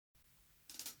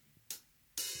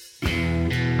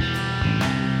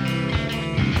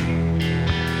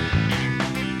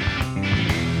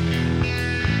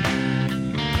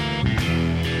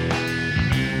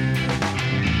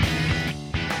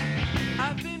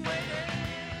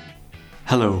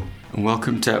Hello, and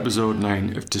welcome to episode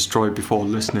 9 of Destroy Before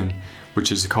Listening,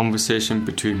 which is a conversation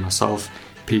between myself,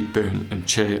 Pete Byrne, and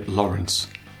Che Lawrence.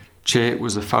 Che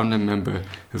was a founding member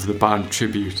of the band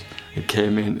Tribute and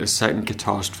came in as second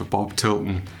guitarist for Bob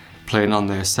Tilton, playing on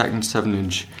their second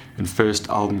 7-inch and first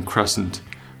album Crescent,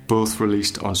 both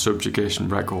released on Subjugation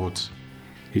Records.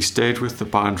 He stayed with the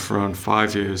band for around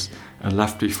 5 years and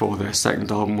left before their second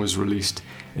album was released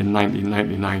in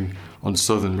 1999 on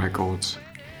Southern Records.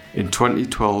 In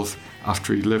 2012,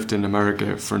 after he lived in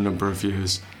America for a number of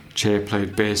years, Che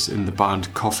played bass in the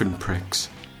band Coffin Pricks.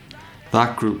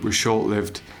 That group was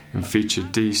short-lived and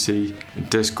featured DC and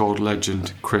Discord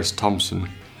legend Chris Thompson.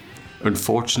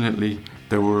 Unfortunately,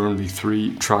 there were only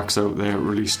 3 tracks out there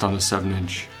released on a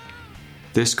 7-inch.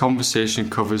 This conversation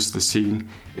covers the scene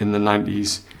in the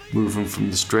 90s, moving from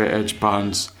the straight-edge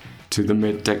bands to the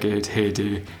mid-decade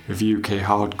heyday of UK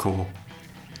hardcore.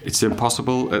 It's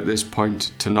impossible at this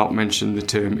point to not mention the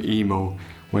term emo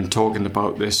when talking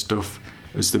about this stuff,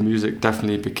 as the music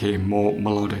definitely became more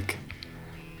melodic.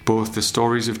 Both the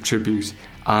stories of Tribute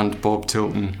and Bob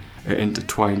Tilton are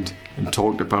intertwined and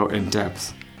talked about in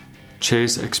depth.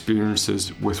 Che's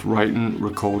experiences with writing,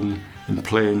 recording and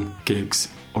playing gigs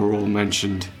are all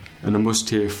mentioned, and a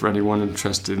must-hear for anyone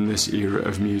interested in this era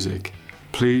of music.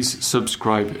 Please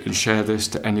subscribe and share this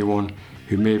to anyone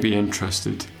who may be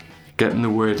interested. Getting the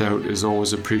word out is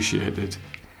always appreciated.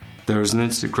 There is an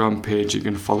Instagram page you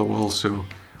can follow also,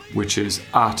 which is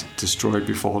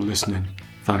 @DestroyBeforeListening.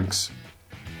 Thanks.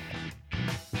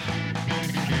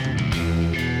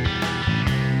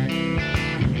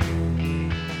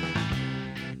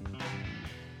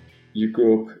 You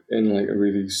grew up in like a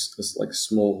really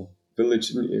small village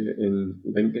in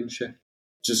Lincolnshire.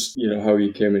 Just, how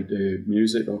you came into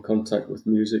music or contact with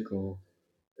music or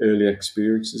early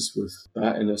experiences with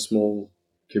that in a small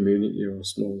community or a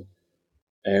small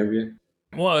area?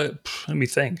 Well, let me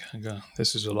think.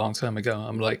 This is a long time ago.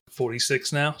 I'm like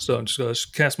 46 now, so I'm just going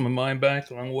to cast my mind back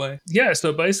a long way. Yeah,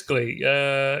 so basically,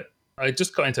 I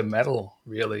just got into metal,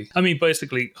 really. I mean,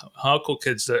 basically, hardcore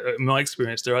kids, in my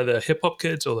experience, they're either hip-hop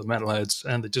kids or the metalheads,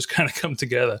 and they just kind of come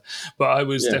together. But I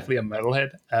was definitely a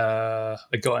metalhead.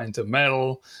 I got into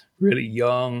metal really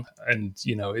young, and,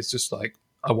 it's just like,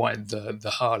 I wanted the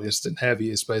hardest and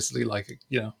heaviest, basically, like,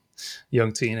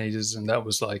 young teenagers. And that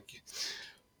was like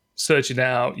searching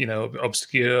out,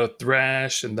 obscure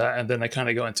thrash and that. And then I kind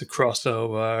of got into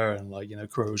crossover and like,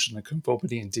 Corrosion and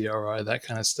Conformity and DRI, that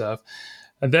kind of stuff.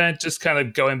 And then just kind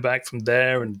of going back from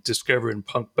there and discovering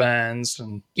punk bands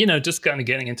and, just kind of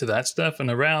getting into that stuff. And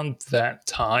around that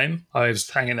time, I was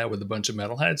hanging out with a bunch of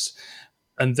metalheads.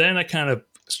 And then I kind of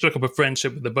struck up a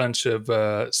friendship with a bunch of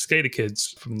skater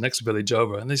kids from the next village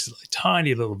over. And these are like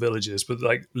tiny little villages with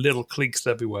like little cliques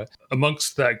everywhere.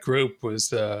 Amongst that group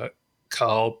was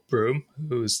Carl Broom,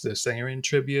 who was the singer in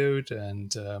Tribute,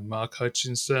 and Mark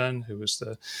Hutchinson, who was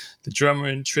the drummer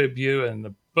in Tribute, and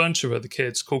a bunch of other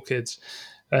kids, cool kids.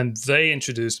 And they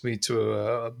introduced me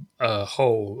to a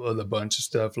whole other bunch of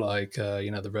stuff like,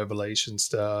 the Revelation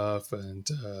stuff and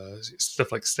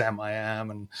stuff like Sam I Am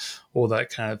and all that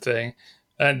kind of thing.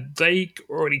 And they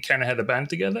already kind of had a band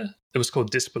together. It was called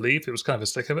Disbelief. It was kind of a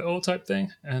sick of it all type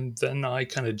thing. And then I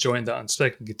kind of joined that on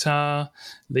second guitar.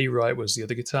 Lee Wright was the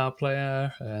other guitar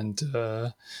player. And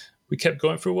we kept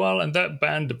going for a while. And that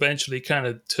band eventually kind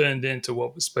of turned into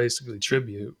what was basically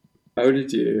Tribute. How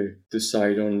did you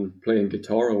decide on playing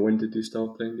guitar, or when did you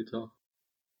start playing guitar?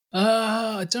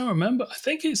 I don't remember. I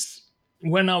think it's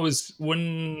when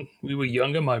we were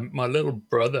younger, my little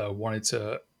brother wanted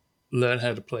to learn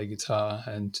how to play guitar,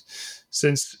 and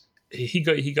since he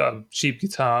got a cheap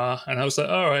guitar, and I was like,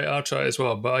 all right, I'll try it as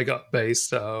well. But I got bass,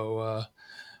 so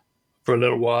for a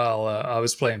little while I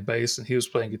was playing bass and he was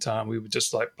playing guitar, and we were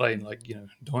just like playing like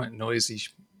noisy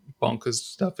bonkers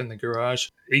stuff in the garage.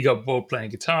 He got bored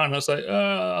playing guitar, and I was like,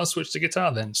 I'll switch to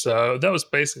guitar then. So that was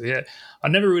basically it. I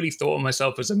never really thought of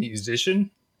myself as a musician.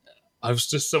 I was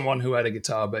just someone who had a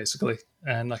guitar, basically,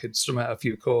 and I could strum out a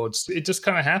few chords. It just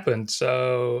kind of happened.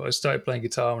 So I started playing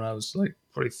guitar when I was like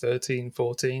probably 13,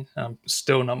 14. I'm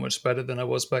still not much better than I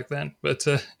was back then, but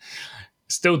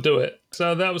still do it.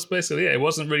 So that was basically it. It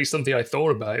wasn't really something I thought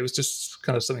about. It was just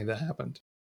kind of something that happened.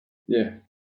 Yeah.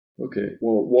 Okay.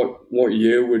 Well, what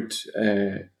year would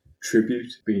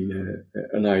Tribute be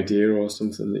an idea or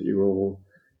something that you were all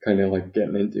kind of like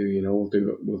getting into?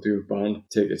 We'll do a band,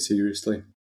 take it seriously.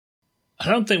 I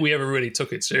don't think we ever really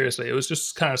took it seriously. It was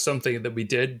just kind of something that we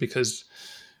did because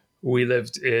we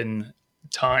lived in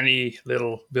tiny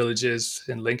little villages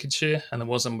in Lincolnshire and there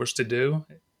wasn't much to do.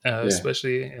 Yeah.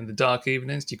 especially in the dark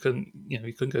evenings. You couldn't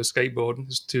go skateboarding.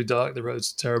 It's too dark. The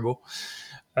roads are terrible.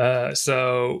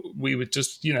 So we would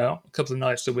just, a couple of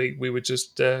nights a week, we would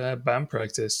just band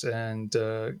practice. And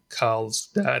Carl's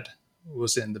dad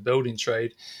was in the building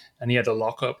trade, and he had a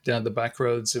lockup down the back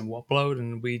roads in Wapload,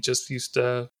 and we just used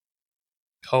to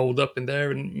hold up in there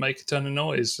and make a ton of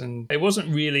noise. And it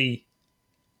wasn't really,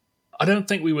 I don't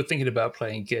think we were thinking about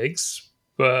playing gigs,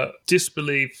 but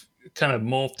Disbelief kind of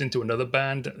morphed into another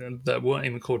band that weren't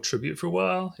even called Tribute for a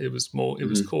while. It was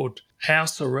called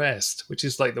House Arrest, which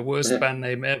is like the worst band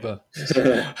name ever.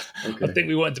 Okay. I think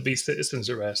we wanted to be Citizens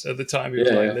Arrest. At the time, we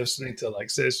were listening to like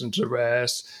Citizens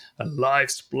Arrest and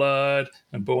Life's Blood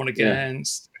and Born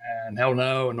Against and Hell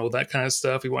No and all that kind of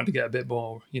stuff. We wanted to get a bit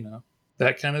more,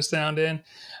 that kind of sound in.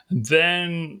 And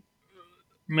then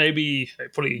probably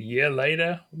a year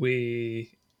later,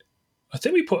 I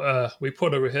think we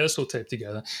put a rehearsal tape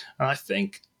together, and I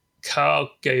think Carl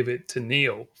gave it to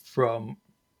Neil from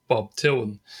Bob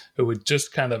Tilton, who had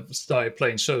just kind of started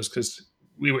playing shows because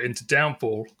we were into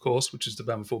Downfall, of course, which is the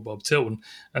band before Bob Tilton,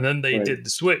 and then they did the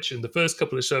switch. And the first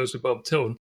couple of shows with Bob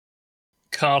Tilton,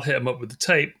 Carl hit him up with the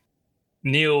tape.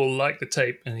 Neil liked the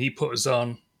tape, and he put us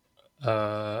on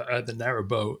at the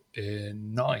Narrowboat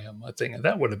in Nottingham, I think, and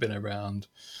that would have been around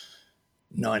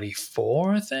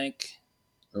 94, I think.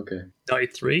 Okay.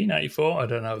 93, 94, I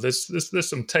don't know. There's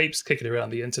some tapes kicking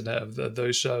around the internet of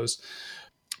those shows.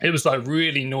 It was like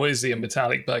really noisy and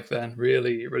metallic back then,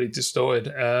 really, really distorted,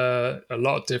 a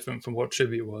lot different from what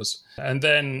Tribute was. And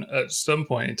then at some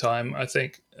point in time, I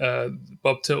think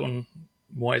Bob Tilton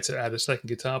wanted to add a second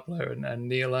guitar player, and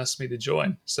Neil asked me to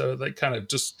join. So they kind of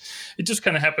it just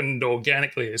kind of happened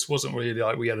organically. It wasn't really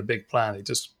like we had a big plan. It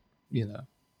just, it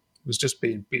was just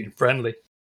being friendly.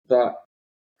 That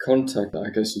contact, I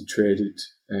guess you traded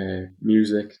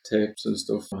music, tapes and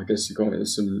stuff. I guess you got into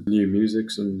some new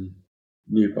music, some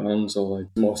new bands, or like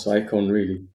Moss Icon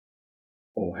really,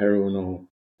 or Heroin, or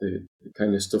the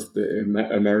kind of stuff, the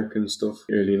American stuff,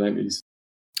 early 90s.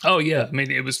 Oh yeah, I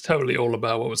mean, it was totally all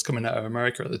about what was coming out of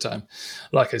America at the time.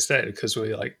 Like I said, because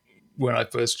when I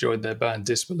first joined their band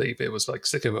Disbelief, it was like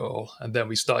Sick of It All, and then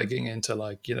we started getting into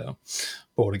like,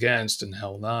 Born Against and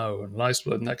Hell No and Life's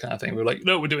Blood and that kind of thing. We were like,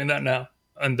 no, we're doing that now.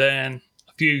 And then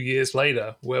a few years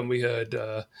later, when we heard,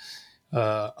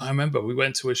 I remember we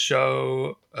went to a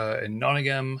show in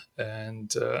Nottingham,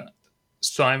 and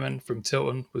Simon from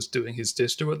Tilton was doing his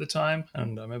distro at the time.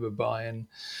 And I remember buying,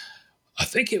 I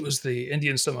think it was the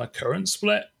Indian Summer Current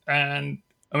split. And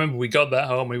I remember we got that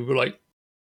home and we were like,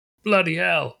 bloody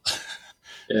hell,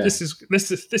 this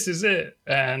is it.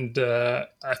 And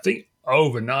I think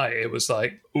overnight it was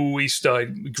like we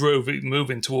started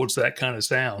moving towards that kind of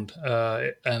sound,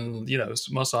 and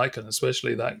Moss Icon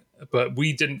especially that. But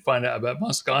we didn't find out about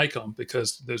Moss Icon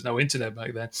because there was no internet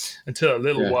back then until a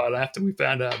little while after we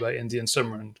found out about Indian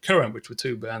Summer and Current, which were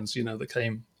two bands that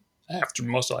came after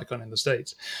Moss Icon in the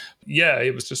States.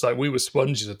 It was just like we were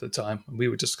sponges at the time, and we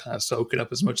were just kind of soaking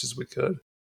up as much as we could.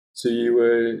 So you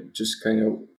were just kind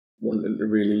of wanting to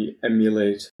really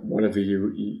emulate whatever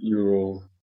you were all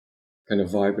kind of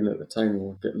vibing at the time,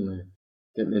 or getting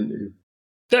into.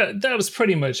 That was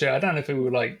pretty much it. I don't know if we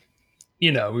were like,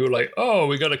 we were like, oh,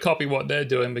 we got to copy what they're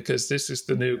doing because this is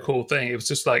the new cool thing. It was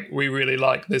just like, we really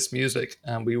like this music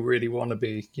and we really want to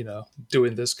be,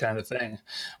 doing this kind of thing.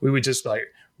 We were just like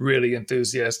really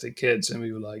enthusiastic kids, and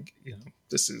we were like,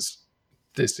 this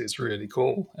is really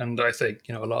cool. And I think,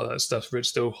 a lot of that stuff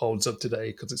still holds up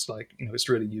today because it's like, it's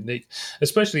really unique,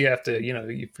 especially after,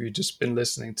 if you've just been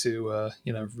listening to,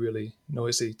 really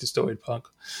noisy, distorted punk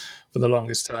for the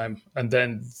longest time. And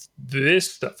then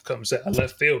this stuff comes out of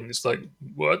left field and it's like,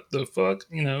 what the fuck?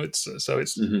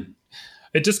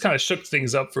 It just kind of shook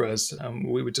things up for us.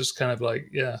 We were just kind of like,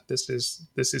 yeah, this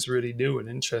is really new and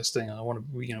interesting.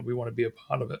 We want to be a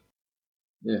part of it.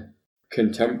 Yeah.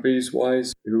 Contemporaries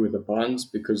wise, who are the bands?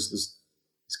 Because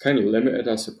it's kind of limited,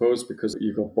 I suppose, because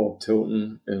you've got Bob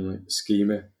Tilton and like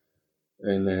Schema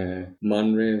and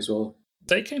Man Ray as well.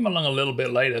 They came along a little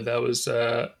bit later. There was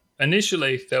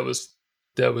initially there was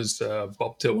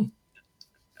Bob Tilton,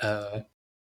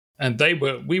 and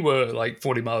we were like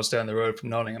 40 miles down the road from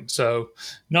Nottingham. So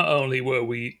not only were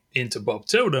we into Bob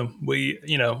Tilton, we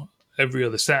every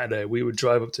other Saturday we would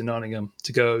drive up to Nottingham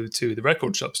to go to the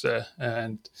record shops there,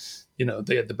 and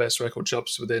they had the best record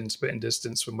shops within spitting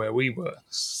distance from where we were.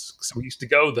 So we used to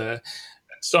go there.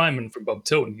 And Simon from Bob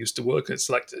Tilton used to work at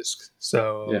Selectors.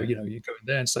 So, you go in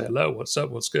there and say, hello, what's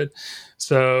up, what's good?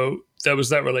 So there was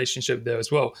that relationship there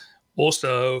as well.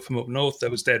 Also, from up north, there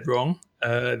was Dead Wrong.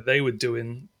 They were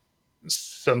doing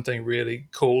something really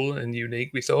cool and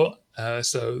unique, we thought.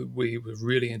 So we were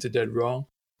really into Dead Wrong.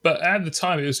 But at the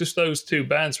time, it was just those two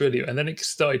bands really, and then it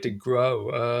started to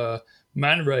grow.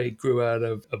 Man Ray grew out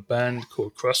of a band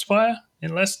called Crossfire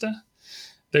in Leicester.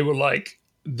 They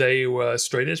were a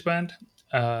straight edge band,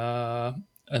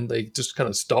 and they just kind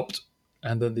of stopped,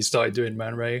 and then they started doing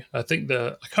Man Ray. I can't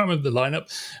remember the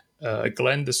lineup.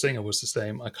 Glenn, the singer, was the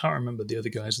same. I can't remember the other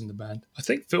guys in the band. I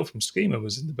think Phil from Schema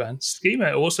was in the band.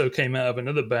 Schema also came out of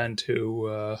another band who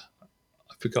I've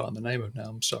forgotten the name of now.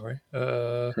 I'm sorry.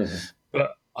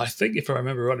 But I think if I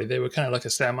remember rightly, they were kind of like a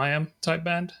Sam I Am type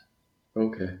band.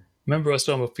 Okay. Remember I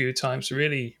saw them a few times.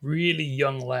 Really, really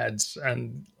young lads,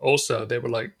 and also they were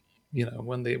like,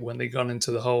 when they got into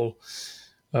the whole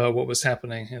what was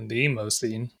happening in the emo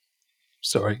scene.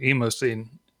 Sorry, emo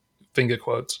scene. Finger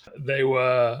quotes. They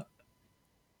were,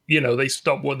 they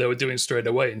stopped what they were doing straight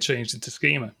away and changed it to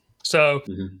Schema. So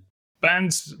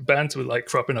bands were like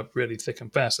cropping up really thick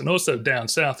and fast, and also down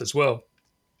south as well.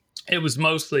 It was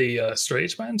mostly straight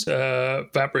edge bands.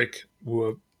 Fabric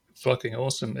were fucking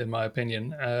awesome in my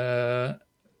opinion.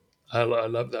 I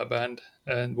love that band,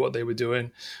 and what they were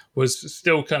doing was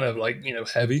still kind of like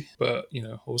heavy, but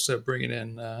also bringing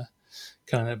in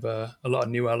kind of a lot of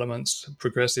new elements,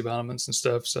 progressive elements and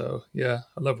stuff. So yeah,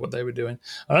 I love what they were doing.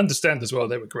 I understand as well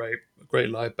they were a great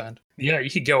live band. Yeah, you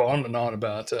could go on and on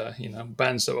about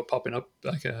bands that were popping up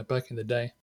back in the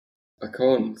day. I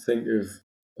can't think of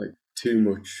like too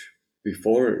much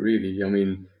before it really. I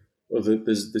mean,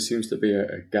 there seems to be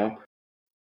a gap,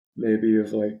 maybe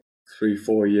of like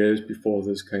 3-4 years before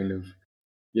there's kind of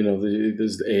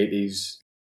there's the 80s,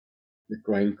 the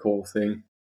grindcore thing.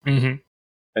 Mm-hmm.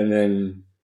 And then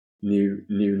new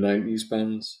 90s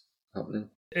bands happening.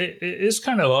 It is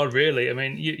kind of odd, really. I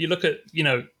mean, you look at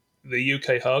the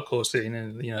UK hardcore scene,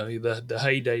 and the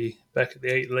heyday back at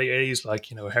the late 80s, like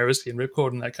Heresy and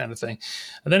Ripcord and that kind of thing,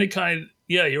 and then it kind of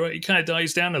you're right, it kind of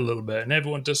dies down a little bit, and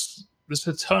everyone there's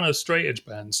a ton of straight edge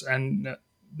bands, and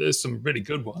there's some really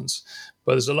good ones,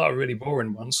 but there's a lot of really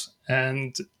boring ones,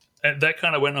 and that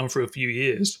kind of went on for a few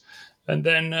years, and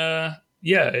then.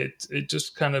 It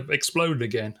just kind of exploded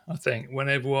again, I think, when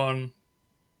everyone,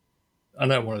 I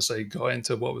don't want to say got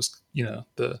into what was,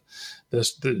 the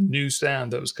new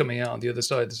sound that was coming out on the other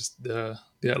side of the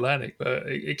Atlantic, but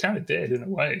it kind of did in a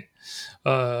way.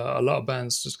 A lot of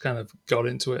bands just kind of got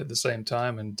into it at the same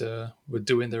time and were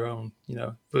doing their own,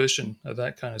 version of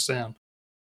that kind of sound.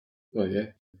 Well, yeah.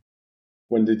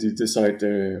 When did you decide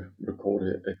to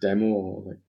record a demo, or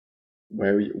like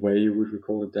where you would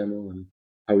record a demo and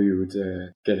how you would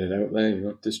get it out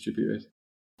there, distribute it?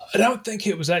 I don't think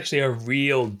it was actually a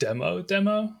real demo.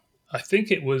 I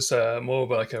think it was more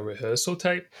of like a rehearsal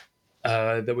tape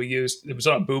that we used. It was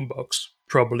on a boombox,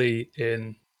 probably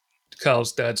in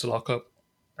Carl's dad's lockup.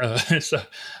 So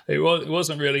it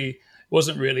wasn't really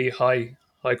high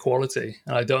quality,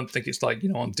 and I don't think it's like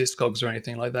on Discogs or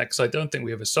anything like that, because I don't think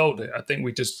we ever sold it. I think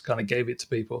we just kind of gave it to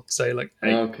people to say like,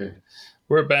 hey, okay,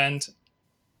 we're a band,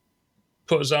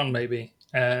 put us on maybe.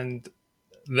 And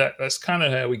that's kind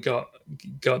of how we got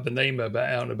the name out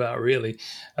and about, really.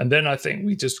 And then I think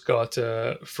we just got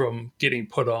from getting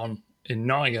put on in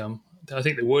Nottingham, I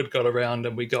think the word got around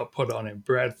and we got put on in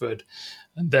Bradford.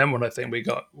 And then when I think we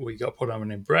got put on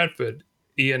in Bradford,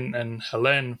 Ian and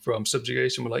Helen from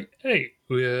Subjugation were like, hey,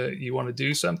 you want to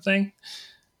do something?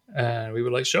 And we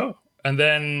were like, sure. And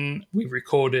then we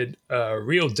recorded a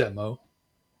real demo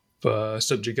for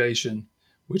Subjugation,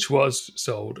 which was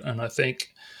sold, and I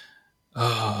think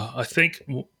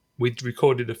we'd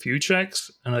recorded a few tracks,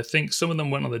 and I think some of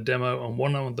them went on the demo, and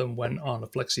one of them went on a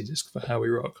flexi disc for How We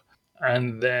Rock.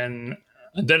 And then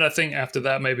I think after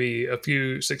that, maybe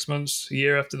 6 months, a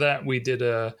year after that, we did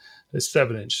a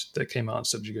 7-inch that came out on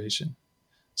Subjugation.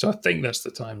 So I think that's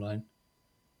the timeline.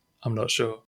 I'm not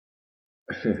sure.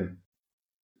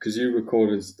 Because you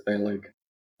recorded like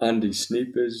Andy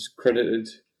Sneap is credited.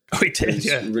 Oh, he did,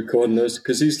 yeah. Recording those,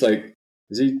 because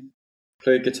does he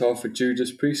play guitar for Judas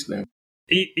Priest now?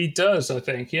 He does, I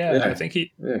think, yeah. I think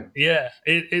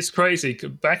it's crazy.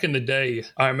 Back in the day,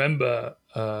 I remember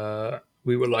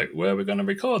we were like, where are we going to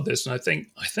record this? And I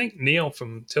think Neil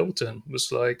from Tilton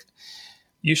was like,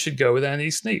 you should go with Andy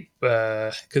Sneap,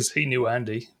 because he knew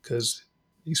Andy, because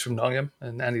he's from Nottingham,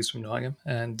 and Andy's from Nottingham.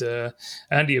 And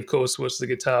Andy, of course, was the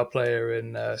guitar player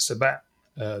in Sabat.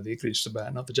 The English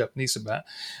Sabat, not the Japanese Sabat,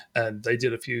 and they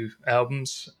did a few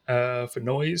albums for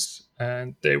Noise,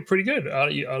 and they were pretty good.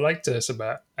 I liked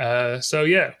Sabat, so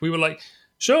yeah, we were like,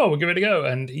 sure, we'll give it a go.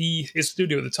 And his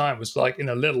studio at the time was like in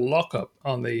a little lockup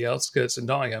on the outskirts of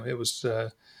Nottingham. It was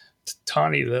a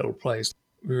tiny little place.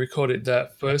 We recorded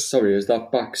that first. Sorry, is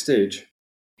that Backstage?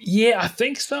 Yeah, I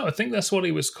think so. I think that's what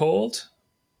he was called.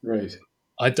 Right.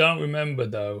 I don't remember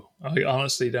though. I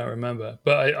honestly don't remember.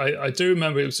 But I do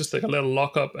remember it was just like a little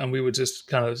lockup, and we were just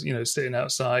kind of sitting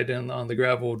outside and on the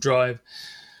gravel drive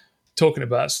talking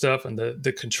about stuff, and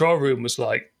the control room was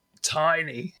like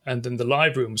tiny, and then the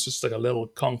live room was just like a little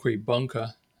concrete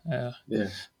bunker. Yeah.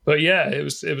 But yeah, it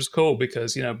was cool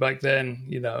because back then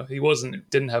he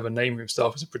didn't have a name for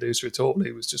himself as a producer at all.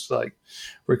 He was just like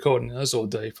recording us all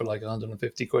day for like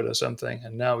 150 quid or something,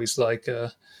 and now he's like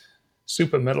a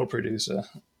super metal producer.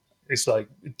 He's like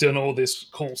done all this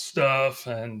cool stuff,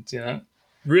 and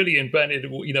really invented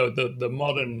the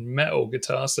modern metal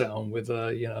guitar sound with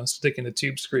sticking a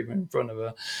tube screamer in front of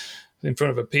a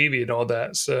PV and all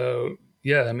that. So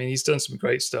yeah, I mean he's done some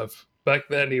great stuff. Back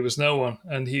then he was no one,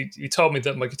 and he told me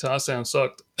that my guitar sound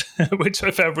sucked, which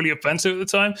I found really offensive at the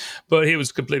time. But he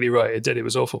was completely right. It did. It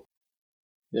was awful.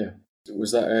 Yeah.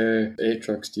 Was that a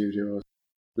 8-track studio?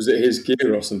 Was it his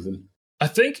gear or something? I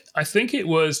think it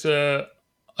was.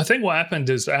 I think what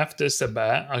happened is after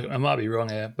Sabat, I might be wrong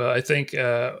here, but I think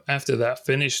after that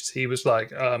finished, he was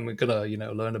like, "I'm gonna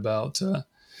learn about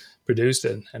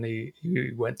producing," and he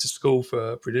went to school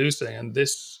for producing, and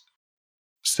this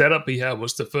setup he had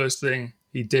was the first thing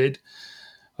he did.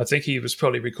 I think he was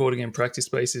probably recording in practice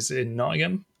spaces in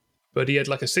Nottingham, but he had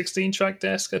like a 16-track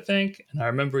desk, I think, and I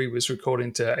remember he was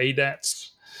recording to ADATs.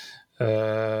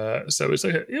 So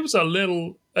it was a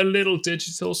little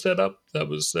digital setup that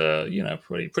was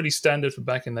pretty standard for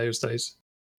back in those days.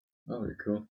 Oh, very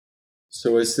cool.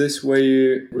 So is this where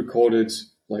you recorded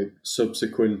like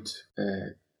subsequent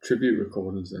tribute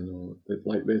recordings then, or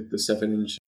like the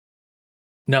 7-inch?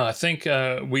 No, I think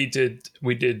we did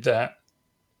that.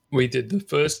 We did the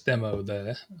first demo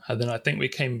there, and then I think we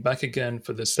came back again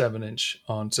for the 7-inch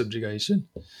on Subjugation,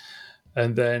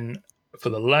 and then for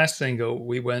the last single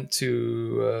we went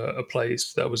to a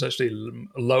place that was actually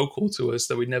local to us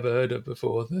that we'd never heard of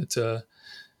before. That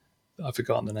I've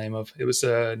forgotten the name of. It was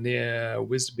near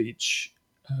Wisbech.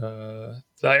 That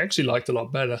I actually liked a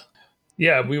lot better.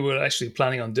 Yeah, we were actually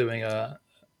planning on doing a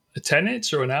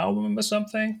 10-inch or an album or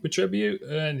something with Tribute,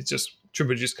 and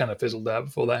Tribute just kind of fizzled out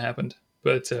before that happened.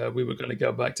 But we were going to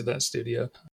go back to that studio.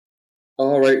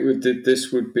 All right,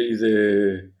 this would be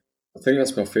I think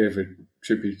that's my favourite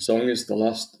Tribute song. It's the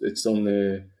last. It's on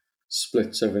the split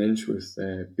 7-inch with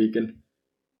Beacon,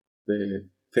 the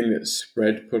thing that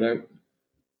Spread put out.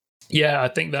 Yeah, I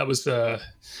think that was I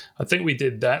think we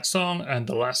did that song and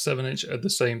the last 7-inch at the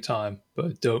same time,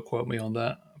 but don't quote me on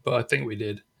that. But I think we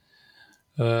did.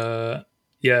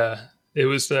 Yeah, it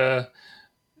was.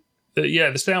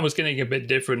 The sound was getting a bit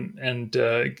different, and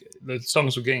the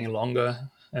songs were getting longer.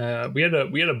 We had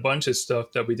a bunch of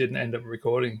stuff that we didn't end up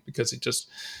recording because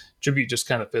Tribute just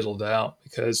kind of fizzled out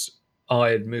because I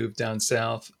had moved down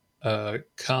south.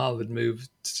 Carl had moved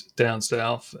down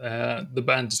south. The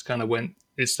band just kind of went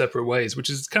its separate ways, which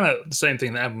is kind of the same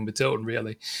thing that happened with Tilton,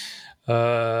 really.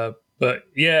 But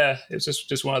yeah, it's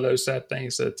just one of those sad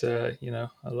things that a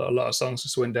lot of songs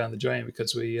just went down the drain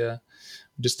because we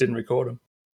just didn't record them.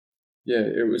 Yeah,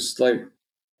 it was like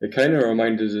it kind of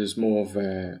reminded us more of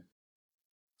a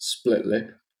Split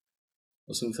Lip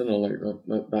or something, or like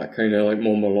that kind of like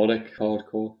more melodic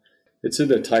hardcore. It's at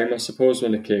the time, I suppose,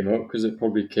 when it came out, because it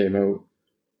probably came out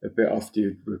a bit after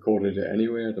you'd recorded it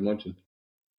anyway, I'd imagine.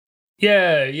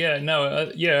 Yeah,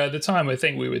 at the time, I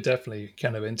think we were definitely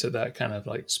kind of into that kind of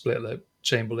like Split Lip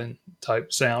Chamberlain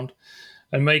type sound,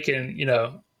 and making,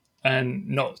 and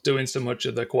not doing so much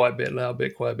of the quiet bit, loud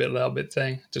bit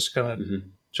thing, just kind of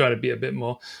trying to be a bit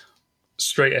more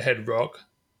straight ahead rock.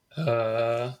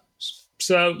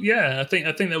 So yeah, I think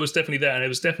there was definitely that, and it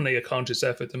was definitely a conscious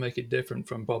effort to make it different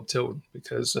from Bob Tilton,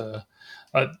 because at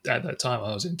that time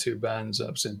I was in two bands.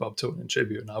 I was in Bob Tilton and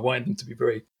Tribute, and I wanted them to be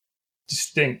very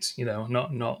distinct,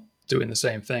 not doing the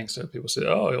same thing. So people say,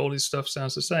 "Oh, all this stuff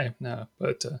sounds the same." No,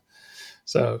 but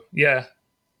so yeah,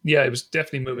 it was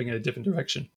definitely moving in a different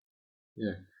direction.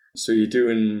 Yeah. So you're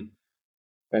doing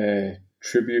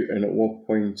Tribute, and at what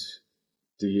point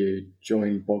do you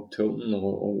join Bob Tilton,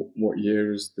 or what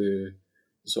year is the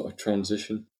sort of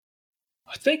transition?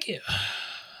 I think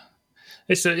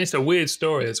it's a weird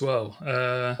story as well.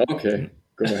 Okay,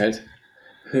 go ahead.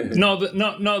 not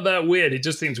that weird. It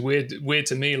just seems weird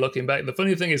to me looking back. The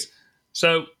funny thing is,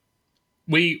 so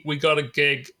we got a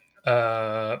gig.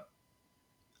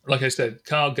 Like I said,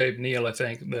 Carl gave Neil, I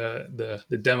think,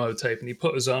 the demo tape, and he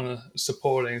put us on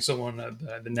supporting someone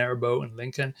at the Narrowboat in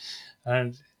Lincoln,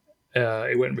 and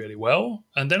it went really well.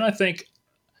 And then I think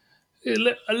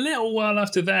a little while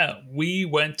after that, we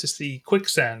went to see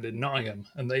Quicksand in Nottingham,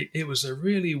 and it was a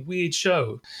really weird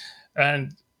show,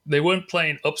 and they weren't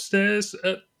playing upstairs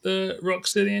at the Rock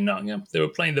City in Nottingham. They were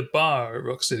playing the bar at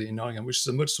Rock City in Nottingham, which is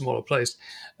a much smaller place.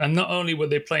 And not only were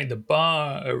they playing the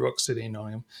bar at Rock City in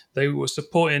Nottingham, they were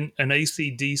supporting an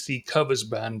AC/DC covers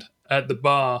band at the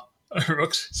bar at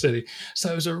Rock City.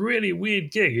 So it was a really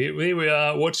weird gig. We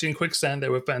were watching Quicksand. They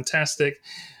were fantastic.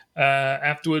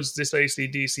 Afterwards, this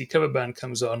AC/DC cover band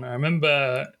comes on. I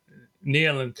remember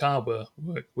Neil and Carl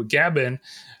were gabbing.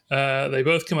 They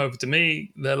both come over to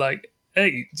me. They're like,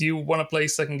 "Hey, do you want to play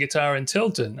second guitar in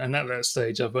Tilton?" And at that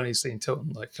stage, I've only seen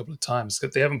Tilton like a couple of times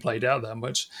because they haven't played out that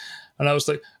much. And I was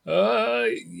like,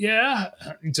 yeah,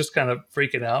 just kind of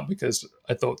freaking out because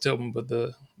I thought Tilton were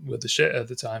the shit at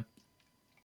the time.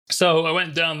 So I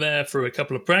went down there for a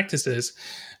couple of practices,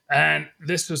 and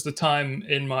this was the time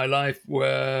in my life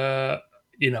where,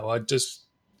 I'd just,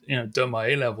 done my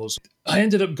A-levels. I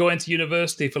ended up going to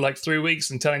university for like 3 weeks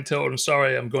and telling Tilton,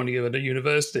 sorry, I'm going to go to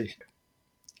university,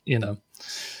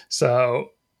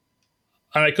 So,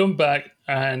 and I come back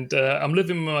and I'm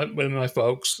living with my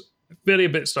folks, feeling a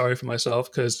bit sorry for myself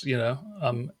because,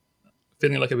 I'm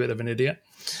feeling like a bit of an idiot.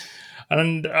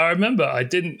 And I remember I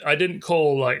didn't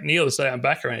call like Neil to say I'm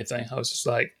back or anything. I was just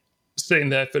like sitting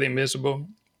there feeling miserable.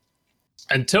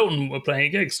 And Tilton were playing a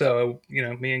gig, so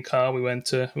me and Carl we went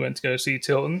to go see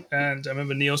Tilton. And I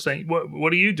remember Neil saying,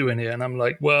 "What are you doing here?" And I'm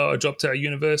like, "Well, I dropped out of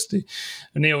university."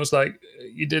 And Neil was like,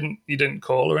 "You didn't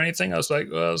call or anything?" I was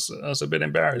like, "Well, I was a bit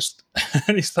embarrassed."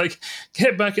 And he's like,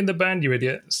 "Get back in the band, you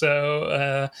idiot!"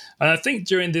 So, and I think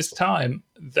during this time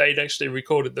they'd actually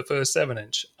recorded the first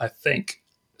 7-inch. I think.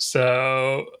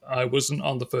 So I wasn't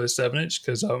on the first 7-inch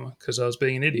because I was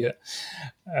being an idiot.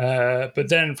 But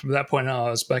then from that point on,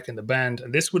 I was back in the band,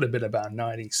 and this would have been about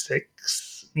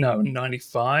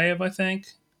 95, I think.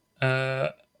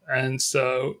 And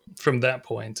so from that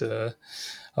point, I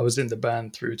was in the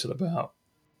band through till about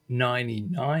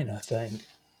 99, I think.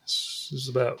 It was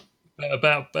about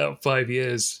 5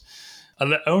 years.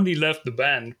 I only left the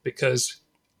band because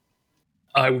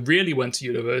I really went to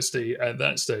university at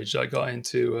that stage. I got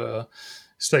into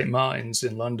St. Martin's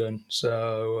in London.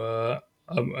 So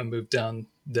I moved down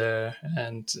there,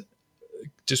 and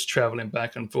just traveling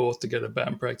back and forth to get a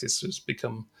band practice has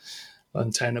become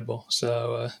untenable.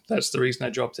 So that's the reason I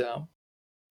dropped out.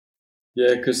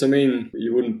 Yeah, because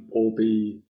you wouldn't all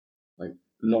be like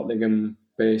Nottingham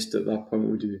based at that point,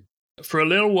 would you? For a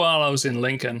little while, I was in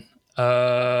Lincoln,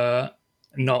 not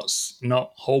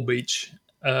Holbeach.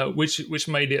 Which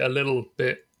made it a little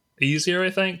bit easier, I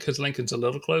think, because Lincoln's a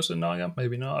little closer to Nottingham.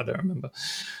 Maybe not, I don't remember.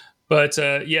 But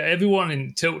everyone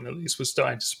in Tilton at least was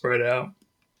starting to spread out.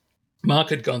 Mark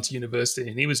had gone to university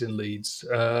and he was in Leeds.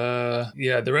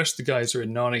 The rest of the guys are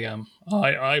in Nottingham.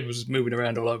 I was moving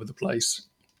around all over the place.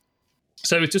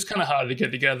 So it was just kind of hard to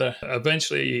get together.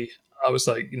 Eventually, I was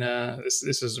like, nah,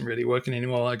 this isn't really working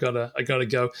anymore. I gotta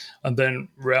go. And then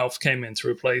Ralph came in to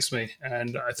replace me,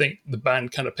 and I think the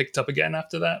band kind of picked up again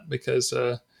after that because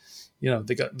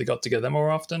they got together more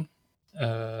often.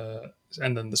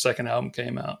 And then the second album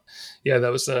came out. Yeah,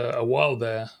 that was a while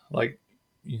there. Like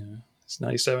it's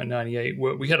 97, 98.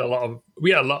 We had a lot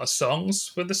of songs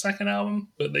for the second album,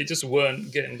 but they just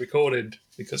weren't getting recorded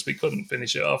because we couldn't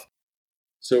finish it off.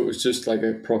 So it was just like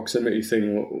a proximity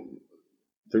thing.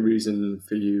 The reason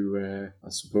for you, I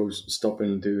suppose,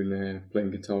 stopping doing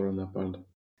playing guitar on that band?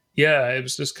 Yeah, it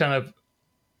was just kind of,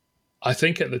 I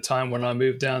think at the time when I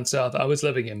moved down south, I was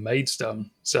living in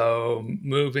Maidstone. So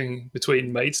moving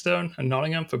between Maidstone and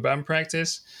Nottingham for band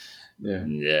practice,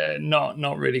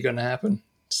 not really going to happen.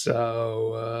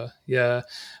 So,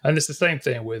 and it's the same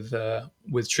thing with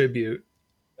Tribute.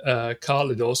 Carl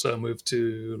had also moved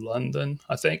to London,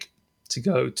 I think, to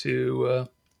go to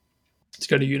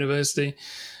university.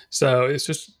 So it's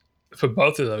just, for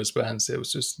both of those bands, it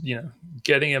was just,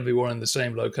 getting everyone in the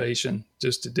same location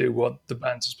just to do what the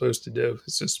bands are supposed to do.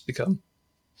 It's just become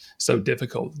so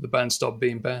difficult. The band stopped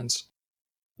being bands.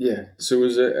 Yeah. So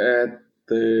was it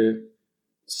the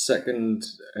second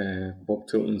Bob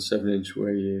Tilton 7-inch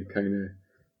where you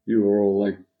were all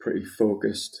like pretty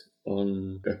focused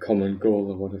on a common goal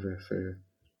or whatever for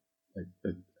like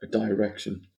a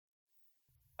direction?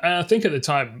 I think at the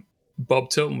time, Bob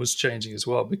Tilton was changing as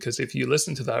well, because if you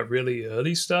listen to that really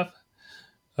early stuff,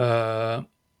 and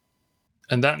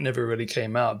that never really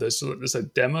came out. There's a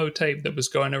demo tape that was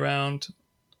going around.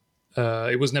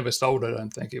 It was never sold, I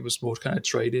don't think. It was more kind of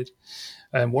traded.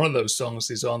 And one of those songs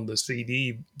is on the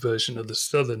CD version of the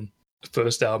Southern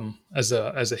first album as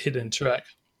a hidden track.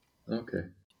 Okay.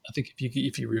 I think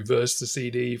if you reverse the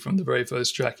CD from the very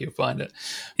first track, you'll find it.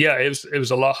 Yeah, it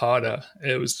was a lot harder.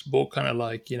 It was more kind of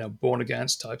like, Born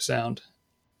Against type sound.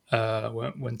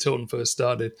 when Tilton first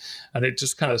started, and it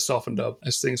just kind of softened up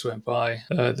as things went by.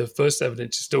 The first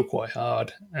 7-inch is still quite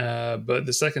hard, but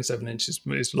the second 7-inch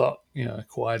is a lot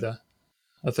quieter,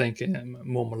 I think, and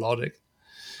more melodic.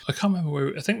 I can't remember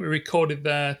where. I think we recorded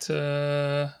that.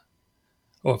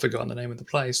 I've forgotten the name of the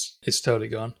place. It's totally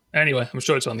gone. Anyway, I'm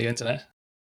sure it's on the internet.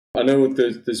 I know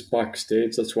there's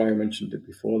backstage. That's why I mentioned it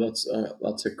before. That's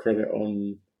a credit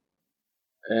on.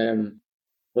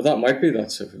 Well, that might be that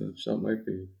 7-inch. That might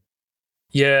be.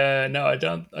 Yeah, no, I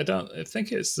don't. I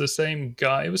think it's the same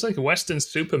guy. It was like a Western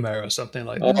Supermare or something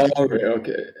like that. Oh, right,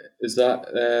 okay. Is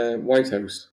that White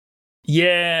House?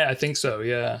 Yeah, I think so.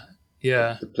 Yeah.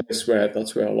 The place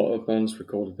that's where a lot of bands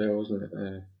recorded there, wasn't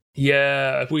it?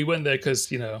 Yeah, we went there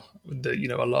because a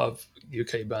lot of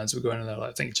UK bands were going in there.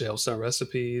 Like, I think Jail Cell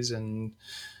Recipes and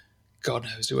God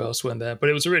knows who else went there. But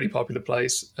it was a really popular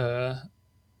place.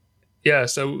 Yeah,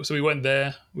 so we went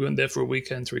there. We went there for a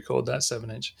weekend to record that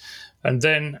 7-inch, and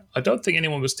then I don't think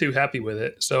anyone was too happy with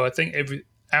it. So I think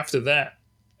after that,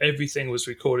 everything was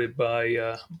recorded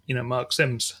by Mark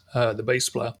Sims, the bass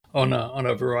player, on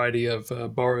a variety of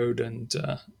borrowed and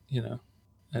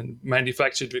and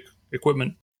manufactured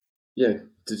equipment. Yeah.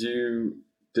 Did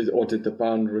the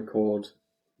band record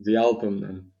the album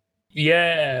then?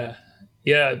 Yeah.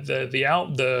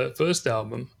 The first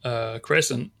album,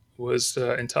 Crescent, was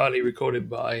entirely recorded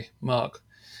by Mark,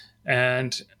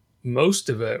 and most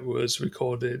of it was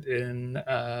recorded in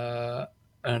an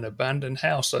abandoned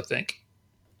house. I think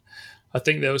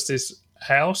there was this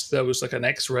house that was like an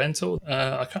ex-rental.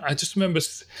 I just remember.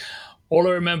 All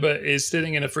I remember is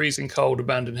sitting in a freezing cold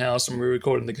abandoned house, and we were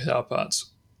recording the guitar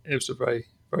parts. It was a very,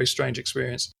 very strange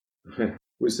experience.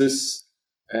 Was this?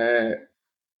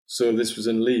 So this was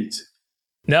in Leeds?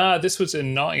 No, this was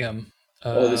in Nottingham.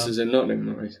 This is in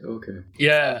Nottingham, right? Okay.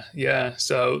 Yeah.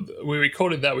 So we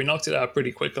recorded that. We knocked it out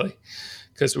pretty quickly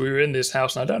because we were in this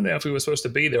house, and I don't know if we were supposed to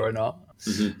be there or not.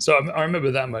 Mm-hmm. So I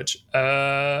remember that much.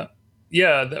 I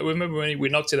remember when we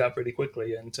knocked it out pretty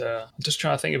quickly, and I'm just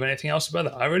trying to think of anything else about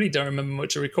that. I really don't remember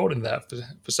much of recording that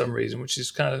for some reason, which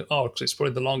is kind of odd because it's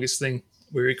probably the longest thing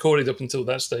we recorded up until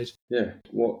that stage. Yeah.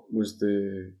 What was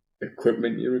the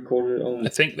equipment you recorded it on? I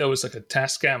think there was like a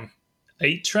Tascam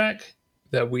 8-track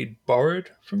that we'd borrowed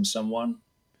from someone,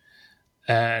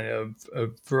 and a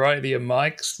variety of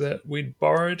mics that we'd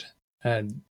borrowed,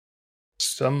 and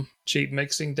some cheap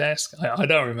mixing desk. I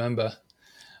don't remember.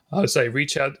 I would say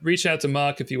reach out to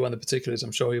Mark if you want the particulars.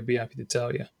 I'm sure he'll be happy to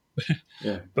tell you.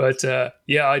 Yeah. But I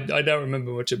don't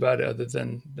remember much about it other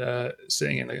than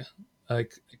sitting in a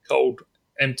cold,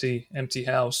 empty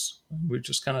house. We're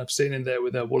just kind of sitting in there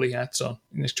with our woolly hats on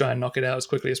and just try and knock it out as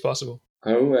quickly as possible.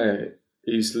 How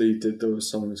easily did those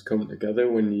songs come together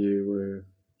when you were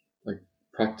like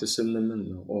practicing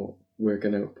them or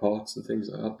working out parts and things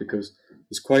like that? Because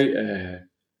it's quite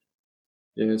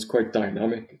it's quite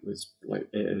dynamic. It's like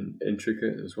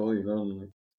intricate as well, and like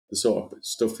the sort of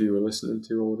stuff you were listening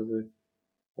to or whatever,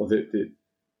 or the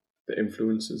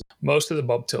influences. Most of the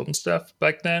Bob Tilton stuff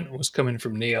back then was coming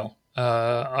from Neil.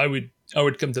 I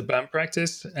would come to band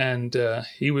practice, and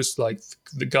he was like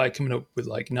the guy coming up with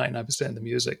like 99% of the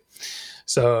music.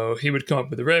 So he would come up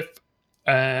with a riff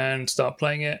and start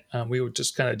playing it, and we would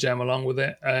just kind of jam along with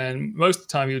it. And most of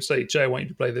the time he would say, Jay, I want you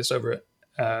to play this over it.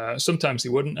 Sometimes he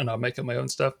wouldn't, and I'd make up my own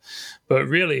stuff. But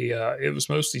really, it was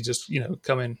mostly just,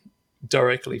 coming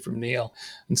directly from Neil.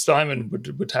 And Simon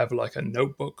would have like a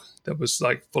notebook that was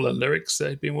like full of lyrics that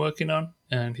he'd been working on,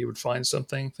 and he would find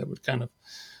something that would kind of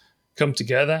come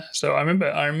together. So I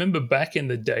remember back in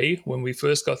the day when we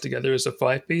first got together as a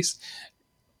 5-piece,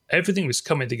 everything was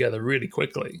coming together really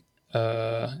quickly.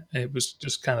 It was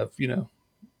just kind of,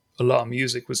 a lot of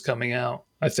music was coming out.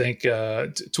 I think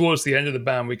towards the end of the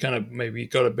band, we kind of maybe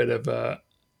got a bit of a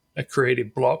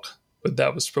creative block, but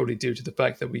that was probably due to the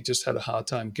fact that we just had a hard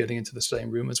time getting into the same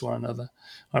room as one another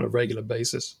on a regular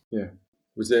basis. Yeah.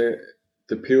 Was there...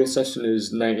 The Peel session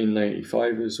is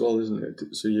 1995 as well, isn't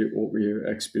it? So what were your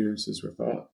experiences with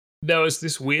that? There was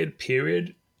this weird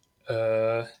period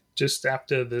just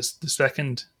after the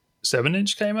second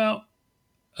 7-inch came out,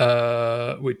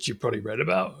 which you probably read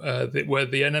about, where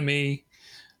the Enemy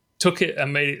took it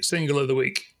and made it single of the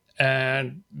week.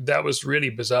 And that was really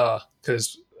bizarre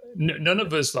because none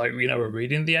of us were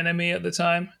reading the Enemy at the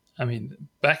time. I mean,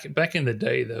 back in the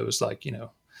day, there was there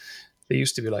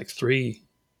used to be 3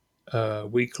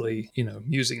 weekly,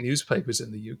 music newspapers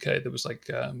in the UK. There was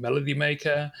Melody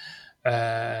Maker,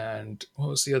 and what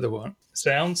was the other one?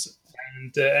 Sounds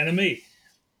and Enemy.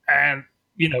 And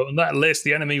on that list,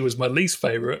 the Enemy was my least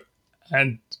favorite.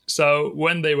 And so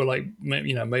when they were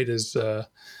made as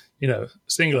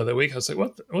single of the week. I was like,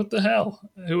 what the hell?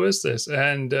 Who is this?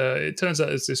 And it turns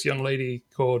out it's this young lady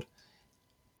called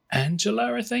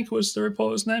Angela, I think was the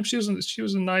reporter's name. She was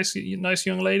a nice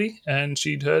young lady, and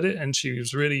she'd heard it, and she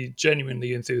was really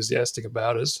genuinely enthusiastic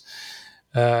about us.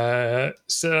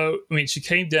 So I mean, she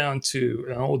came down to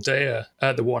an all dayer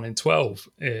at the 1 in 12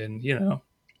 in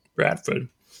Bradford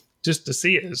just to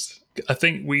see us. I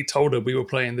think we told her we were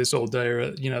playing this all dayer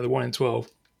at the 1 in 12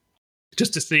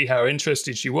 just to see how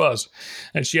interested she was,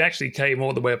 and she actually came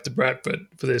all the way up to Bradford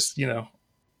for this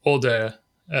all dayer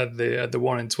at the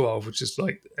 1 in 12, which is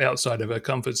like outside of her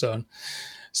comfort zone.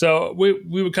 So we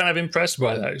were kind of impressed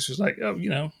by that. She was like,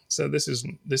 oh, so this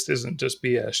isn't just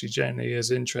BS. She genuinely is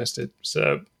interested.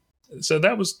 So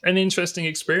that was an interesting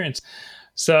experience.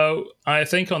 So I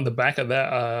think on the back of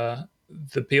that,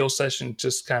 the Peel session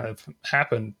just kind of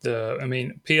happened.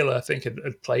 Peel, I think,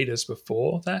 had played us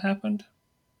before that happened,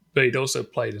 but he'd also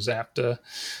played us after.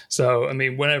 So, I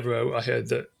mean, whenever I heard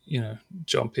that,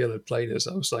 John Peel had played us,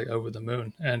 I was like over the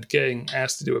moon. And getting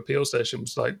asked to do a Peel session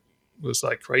was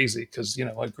like crazy because,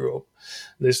 I grew up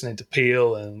listening to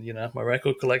Peel, and, my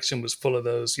record collection was full of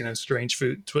those, Strange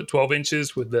Fruit 12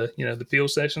 inches with the, the Peel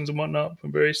sessions and whatnot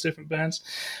from various different bands.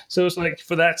 So it's like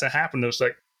for that to happen, it was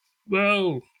like,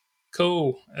 whoa,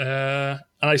 cool. And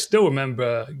I still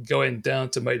remember going down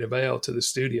to Maida Vale to the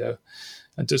studio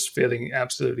and just feeling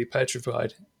absolutely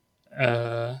petrified.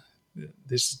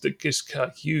 This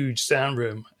huge sound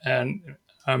room, and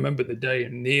I remember the day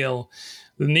Neil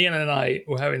and I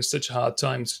were having such a hard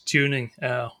time tuning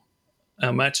our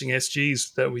matching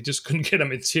SGs that we just couldn't get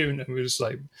them in tune, and we were just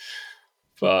like,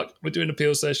 "Fuck, we're doing a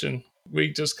Peel session.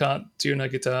 We just can't tune our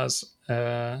guitars."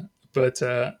 It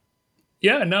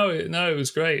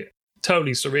was great.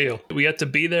 Totally surreal. We had to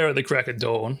be there at the crack of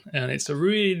dawn, and it's a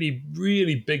really,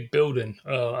 really big building.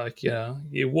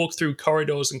 You walk through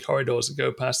corridors and corridors and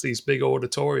go past these big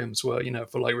auditoriums where,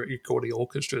 for like recording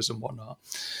orchestras and whatnot.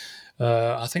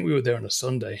 I think we were there on a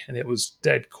Sunday, and it was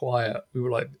dead quiet. We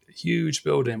were like a huge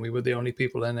building. We were the only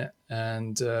people in it,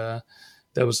 and there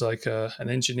was like an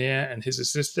engineer and his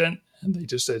assistant, and they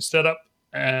just said, "Set up,"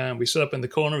 and we set up in the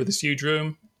corner of this huge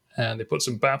room. And they put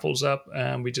some baffles up,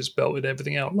 and we just belted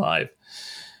everything out live.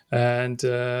 And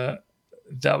that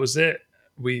was it.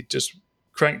 We just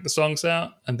cranked the songs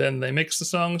out, and then they mixed the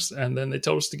songs, and then they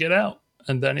told us to get out,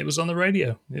 and then it was on the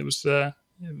radio. It was a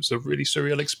really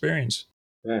surreal experience.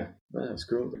 Yeah, that's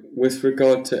cool. With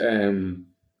regard to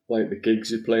like the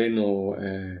gigs you're playing, or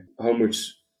how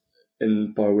much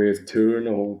by way of touring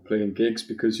or playing gigs,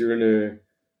 because you're in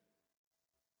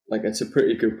it's a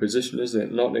pretty good position, isn't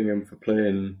it? Nottingham for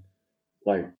playing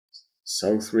like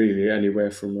south, really,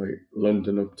 anywhere from like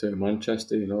London up to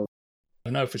Manchester, I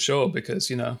know for sure, because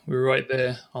we were right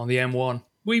there on the M1.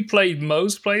 We played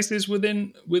most places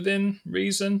within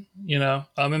reason. I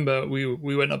remember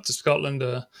we went up to Scotland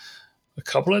a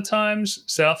couple of times,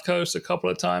 South Coast a couple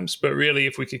of times, but really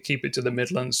if we could keep it to the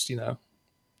Midlands,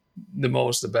 the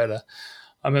more the better.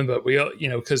 I remember we all,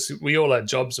 because we all had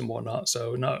jobs and whatnot,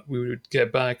 so we would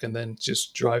get back and then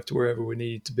just drive to wherever we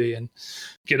needed to be and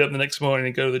get up the next morning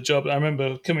and go to the job. I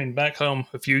remember coming back home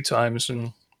a few times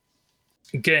and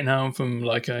getting home from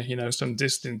like some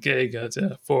distant gig at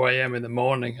 4 a.m. in the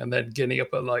morning, and then getting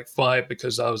up at like 5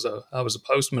 because I was a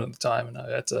postman at the time, and I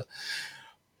had to.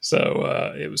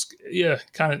 So it was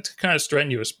kind of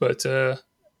strenuous, but.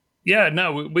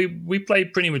 We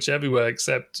played pretty much everywhere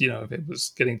except, if it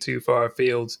was getting too far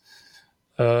afield.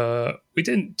 We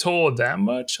didn't tour that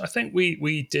much. I think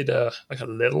we did a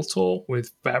little tour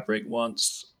with Fabric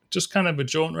once, just kind of a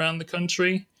jaunt around the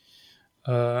country.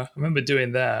 I remember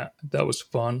doing that. That was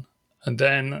fun. And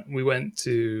then we went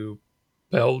to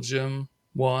Belgium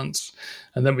once,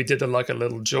 and then we did a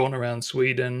little jaunt around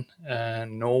Sweden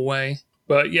and Norway.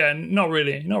 But yeah, not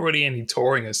really any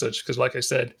touring as such, because like I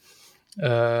said,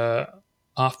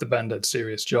 half the band had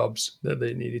serious jobs that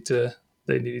they needed to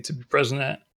be present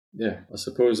at. Yeah, I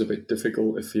suppose a bit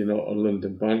difficult if you're not a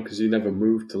London band because you never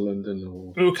moved to London.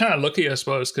 Or we were kind of lucky, I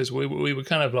suppose, because we were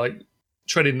kind of like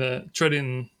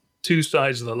treading two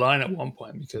sides of the line at one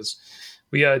point, because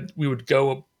we would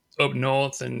go up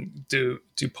north and do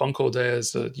punk all day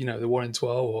as the 1 in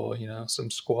 12 or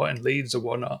some squat in Leeds or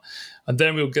whatnot, and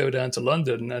then we would go down to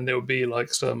London and there would be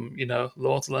like some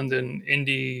North London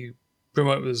indie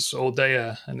promoters all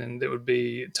day, and then there would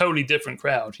be a totally different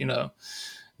crowd,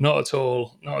 not at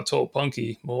all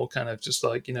punky, more kind of just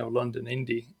like London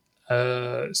indie.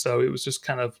 So it was just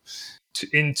kind of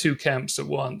in two camps at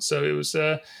once. So it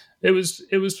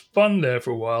was fun there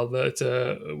for a while.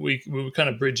 That we were kind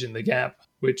of bridging the gap,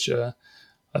 which I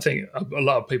think a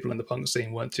lot of people in the punk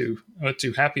scene weren't too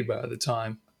happy about at the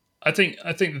time. I think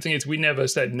the thing is we never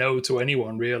said no to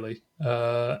anyone really.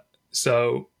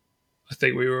 So I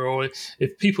think we were all,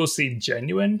 if people seemed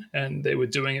genuine and they were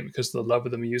doing it because of the love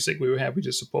of the music, we were happy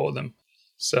to support them.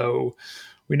 So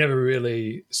we never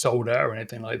really sold out or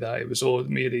anything like that. It was all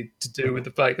merely to do with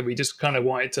the fact that we just kind of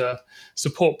wanted to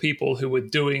support people who were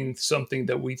doing something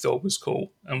that we thought was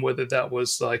cool. And whether that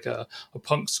was like a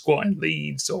punk squat in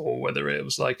Leeds, or whether it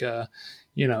was like an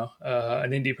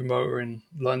indie promoter in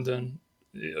London,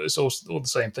 it's all the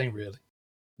same thing, really.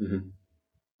 Mm-hmm.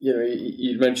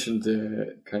 You mentioned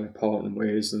the kind of parting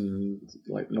ways and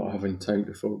like not having time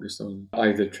to focus on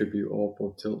either tribute or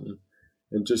Bob Tilton,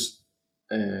 and just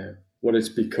what it's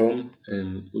become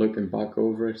and looking back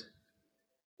over it,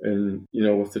 and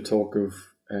with the talk of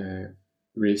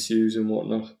reissues and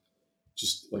whatnot,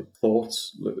 just like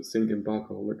thoughts thinking back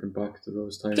or looking back to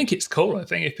those times. I think it's cool. I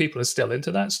think if people are still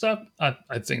into that stuff,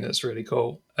 I think that's really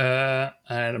cool. And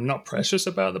I'm not precious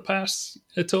about the past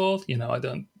at all. I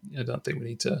don't think we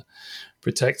need to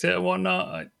protect it and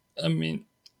whatnot. I mean,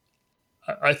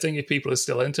 I think if people are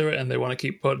still into it and they want to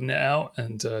keep putting it out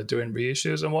and doing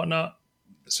reissues and whatnot,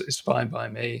 it's fine by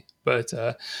me. But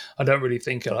I don't really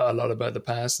think a lot about the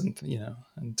past, and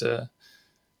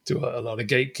do a lot of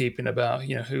gatekeeping about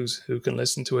who can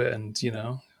listen to it, and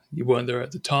you weren't there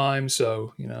at the time,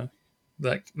 so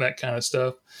that kind of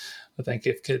stuff. I think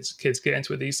if kids get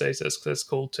into it these days, that's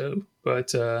cool too.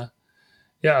 But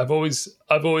I've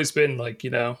always been like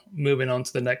moving on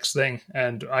to the next thing,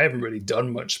 and I haven't really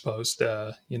done much post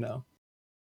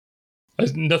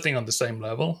nothing on the same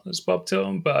level as Bob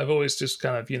Tilton, but I've always just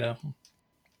kind of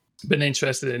been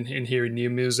interested in hearing new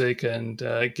music and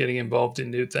getting involved in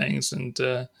new things, and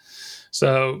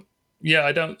so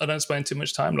I don't spend too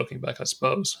much time looking back, I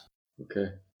suppose.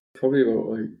 Okay, probably about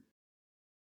like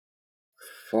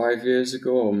 5 years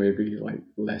ago, or maybe like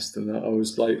less than that, I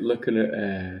was like looking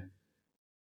at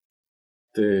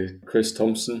the Chris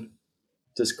Thompson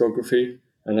discography,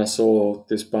 and I saw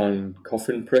this band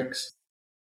Coffin Pricks,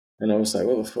 and I was like,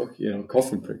 what the fuck,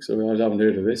 Coffin Pricks, I haven't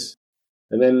heard of this.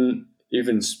 And then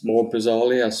even more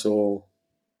bizarrely, I saw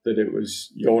that it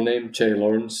was your name, Che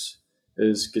Lawrence,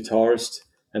 as guitarist.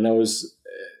 And I was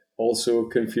also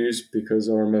confused because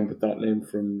I remembered that name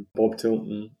from Bob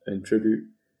Tilton and Tribute,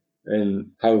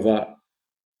 and how that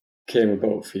came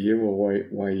about for you, or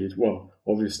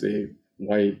obviously,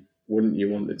 why wouldn't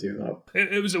you want to do that?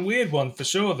 It was a weird one for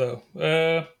sure, though.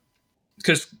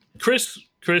 Because Chris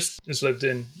has lived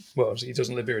in, he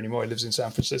doesn't live here anymore. He lives in San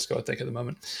Francisco, I think, at the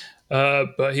moment.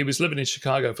 But he was living in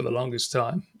Chicago for the longest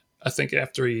time. I think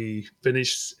after he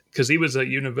finished, because he was at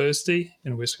university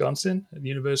in Wisconsin, at the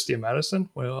University of Madison,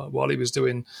 while he was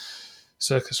doing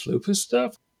Circus Lupus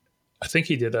stuff. I think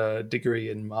he did a degree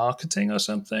in marketing or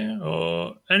something.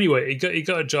 Or anyway, he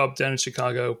got a job down in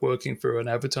Chicago working for an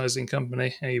advertising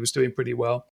company, and he was doing pretty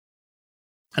well.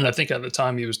 And I think at the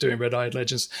time he was doing Red Eyed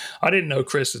Legends. I didn't know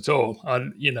Chris at all.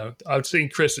 I'd seen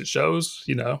Chris at shows.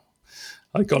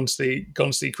 I'd gone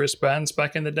to see Chris bands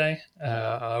back in the day.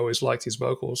 I always liked his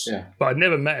vocals, but I'd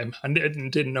never met him. I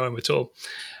didn't know him at all.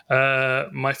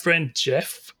 My friend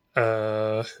Jeff,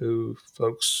 who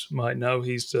folks might know,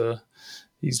 he's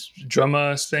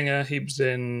drummer, singer. He was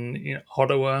in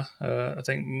Ottawa, I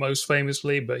think most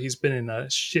famously, but he's been in a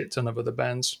shit ton of other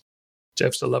bands.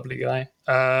 Jeff's a lovely guy.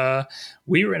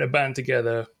 We were in a band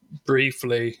together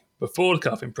briefly before the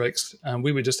Coffin Pricks, and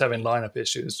we were just having lineup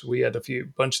issues. We had a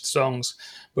bunch of songs,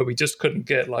 but we just couldn't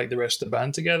get like the rest of the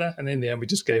band together, and in the end we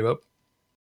just gave up.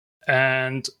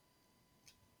 And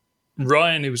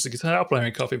Ryan, who was the guitar player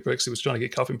in Coffin Pricks, who was trying to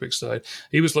get Coffin Pricks started,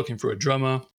 he was looking for a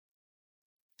drummer.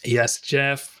 He asked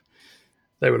Jeff.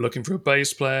 They were looking for a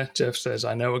bass player. Jeff says,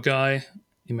 I know a guy.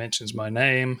 He mentions my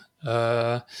name.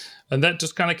 And that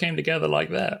just kind of came together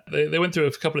like that. They went through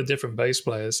a couple of different bass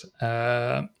players.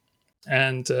 And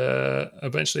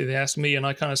eventually they asked me, and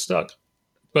I kind of stuck.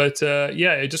 But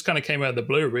it just kind of came out of the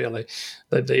blue, really.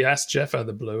 They asked Jeff out of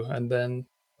the blue, and then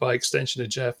by extension of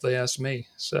Jeff, they asked me.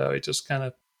 So it just kind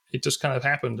of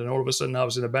happened, and all of a sudden I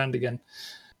was in a band again.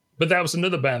 But that was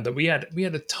another band that we had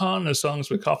a ton of songs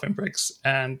with Coffin Pricks,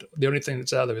 and the only thing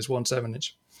that's out there is 1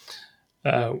 7-inch.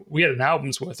 We had an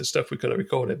album's worth of stuff we could have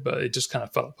recorded, but it just kind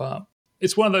of fell apart.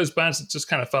 It's one of those bands that just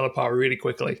kind of fell apart really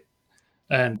quickly,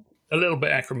 and a little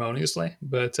bit acrimoniously.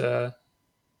 But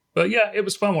it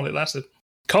was fun while it lasted.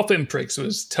 Coffin Pricks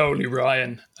was totally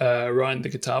Ryan. Ryan, the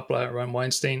guitar player, Ryan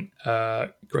Weinstein,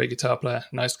 great guitar player,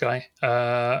 nice guy.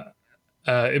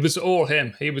 It was all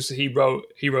him. He wrote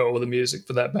all the music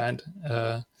for that band.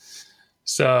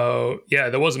 So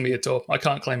there wasn't me at all. I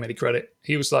can't claim any credit.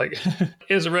 He was like,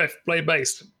 here's a riff, play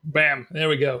bass, bam, there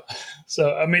we go.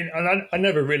 So I mean, I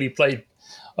never really played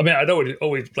I mean, I'd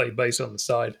always played bass on the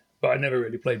side, but I never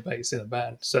really played bass in a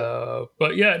band. So,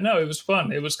 but yeah, no, it was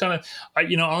fun. It was kind of,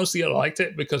 honestly, I liked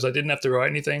it because I didn't have to write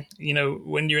anything.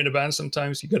 When you're in a band,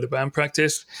 sometimes you go to band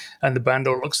practice and the band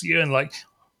all looks at you and like,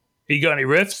 you got any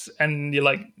riffs? And you're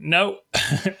like, no.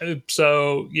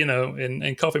 So,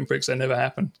 in Coffin Pricks, that never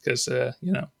happened because,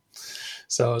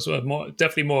 so I was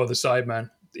definitely more of the sideman,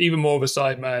 even more of a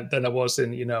sideman than I was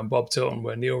in, in Bob Tilton,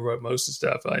 where Neil wrote most of the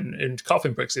stuff. And in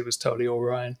Coffin Pricks, it was totally all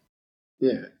Ryan.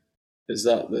 Yeah. Is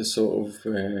that the sort of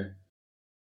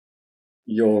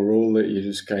your role that you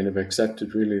just kind of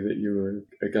accepted, really, that you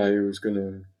were a guy who was going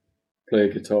to play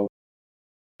guitar?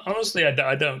 Honestly,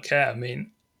 I don't care. I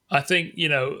mean, I think,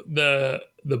 the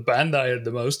band that I had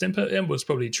the most input in was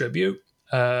probably Tribute.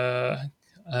 I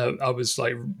was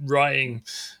like writing,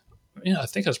 I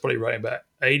think I was probably writing about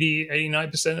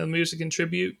 89% of the music in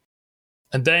Tribute.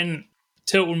 And then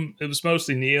Tilton, it was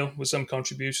mostly Neil with some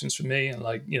contributions from me, and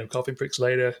like, Coffin Pricks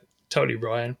later, totally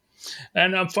Ryan.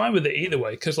 And I'm fine with it either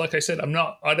way, because like I said, I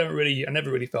never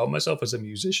really felt myself as a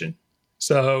musician.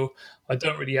 So I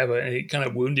don't really have any kind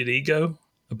of wounded ego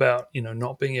about,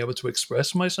 not being able to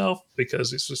express myself,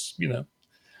 because it's just,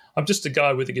 I'm just a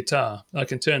guy with a guitar. I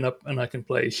can turn up and I can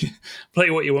play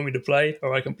what you want me to play,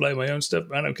 or I can play my own stuff.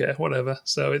 I don't care, whatever.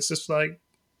 So it's just like,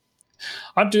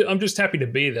 I'm just happy to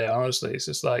be there, honestly. It's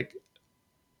just like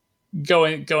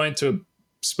going to a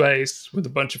space with a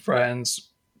bunch of friends,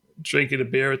 drinking a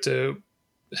beer or two,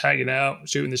 hanging out,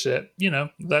 shooting the shit.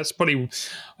 That's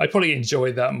I probably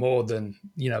enjoy that more than,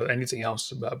 anything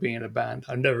else about being in a band.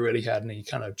 I've never really had any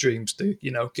kind of dreams to,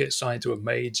 get signed to a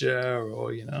major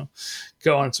or,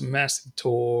 go on some massive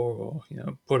tour or,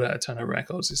 put out a ton of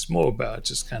records. It's more about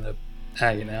just kind of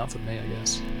hanging out for me, I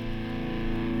guess.